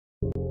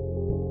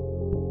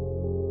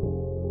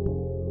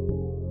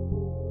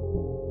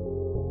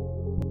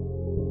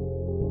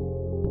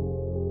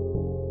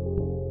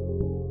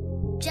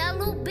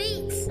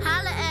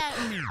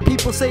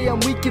people say I'm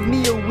weak, give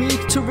me a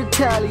week to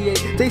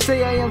retaliate. They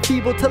say I am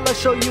feeble till I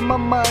show you my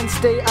mind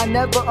state. I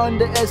never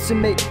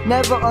underestimate,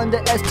 never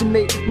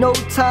underestimate. No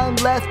time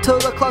left till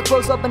the clock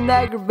blows up and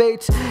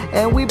aggravates.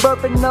 And we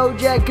burping no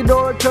jacket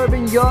or a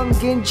turban, young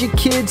injured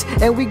kids.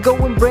 And we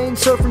going brain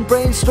surfing,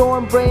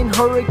 brainstorm, brain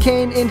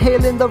hurricane,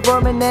 inhaling the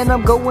vermin. And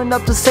I'm going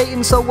up to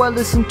Satan, so I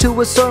listen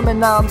to a sermon.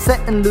 Now I'm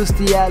setting loose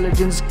the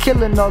allergens,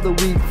 killing all the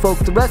weak folk.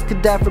 The rest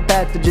could die for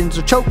pathogens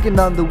or choking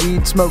on the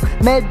weed smoke.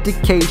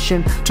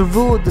 Medication to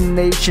rule the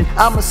nation.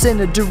 I'm a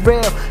sinner,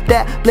 derail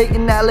that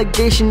blatant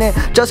allegation. And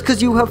just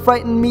cause you have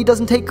frightened me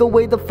doesn't take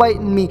away the fight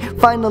in me.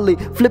 Finally,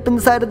 flipping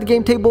the side of the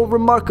game table,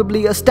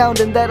 remarkably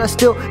astounding that I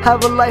still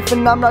have a life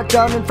and I'm not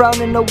drowning,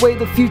 frowning away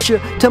the future.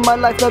 To my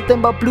life,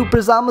 nothing but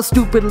bloopers. I'm a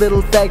stupid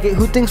little faggot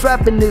who thinks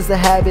rapping is a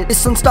habit.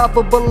 It's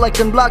unstoppable like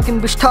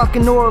unblocking, bitch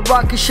talking, or a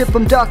rocket ship.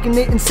 I'm docking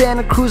it in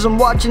Santa Cruz, I'm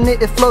watching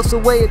it. It floats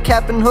away, a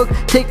cap and hook,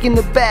 taking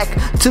it back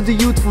to the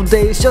youthful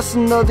days. Just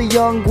another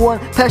young one,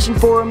 passion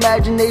for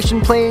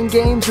imagination, playing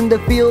games and the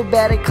feel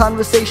bad at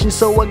conversation.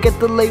 So I get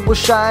the label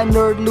shy,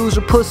 nerd,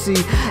 loser, pussy.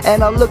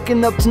 And I'm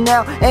looking up to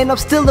now, and I'm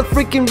still a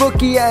freaking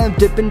rookie. I am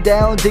dipping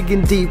down,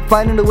 digging deep,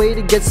 finding a way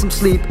to get some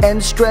sleep.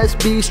 And stress,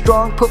 be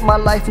strong, put my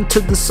life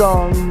into the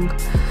song.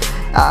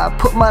 I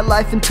put my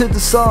life into the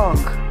song.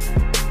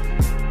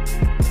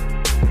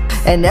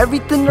 And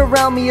everything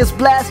around me is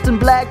blasting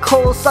black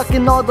holes,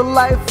 sucking all the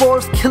life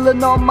force,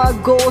 killing all my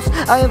goals.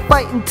 I am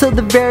fighting till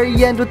the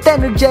very end with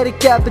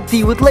energetic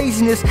apathy, with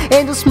laziness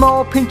and a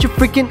small pinch of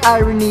freaking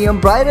irony.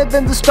 I'm brighter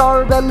than the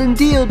star of Ellen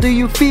Deal, do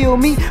you feel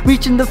me?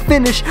 Reaching the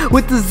finish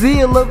with the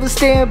zeal of a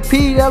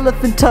stampede,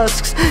 elephant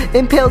tusks,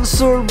 impaled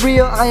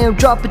surreal. I am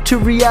dropping to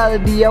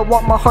reality, I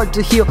want my heart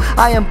to heal.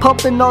 I am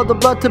pumping all the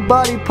blood to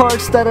body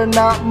parts that are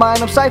not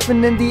mine. I'm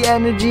siphoning the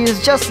energy,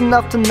 is just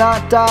enough to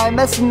not die.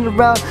 Messing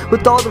around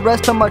with all the rest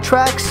on my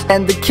tracks,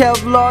 and the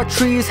Kevlar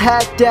trees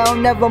hacked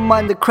down, never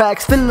mind the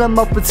cracks. Fill them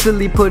up with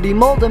silly putty,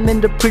 mold them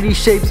into pretty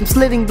shapes. I'm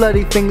slitting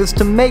bloody fingers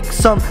to make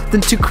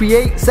something, to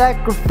create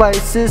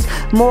sacrifices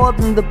more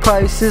than the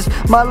prices.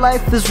 My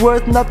life is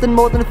worth nothing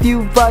more than a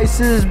few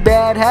vices.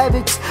 Bad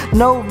habits,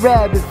 no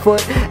rabbit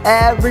foot,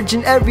 average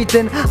in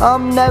everything,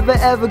 I'm never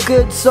ever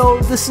good. So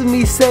this is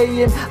me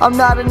saying I'm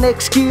not an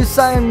excuse,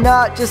 I am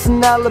not just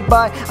an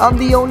alibi. I'm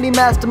the only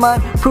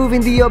mastermind,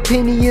 proving the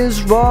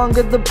opinions wrong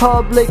of the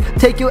public.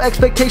 Take your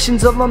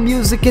expectations of my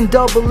music and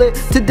double it.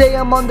 Today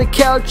I'm on the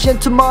couch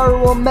and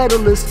tomorrow a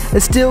medalist.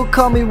 And still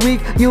call me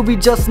weak, you'll be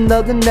just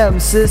another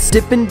nemesis.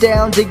 Dipping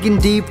down, digging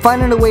deep,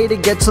 finding a way to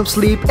get some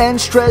sleep.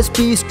 And stress,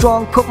 be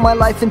strong, put my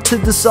life into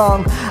the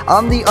song.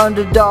 I'm the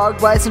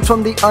underdog, rising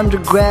from the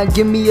underground.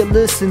 Give me a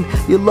listen,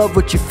 you'll love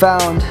what you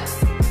found.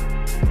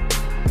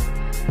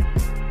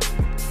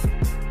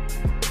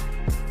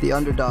 The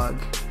Underdog.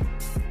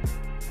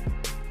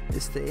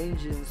 It's the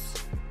Injuns.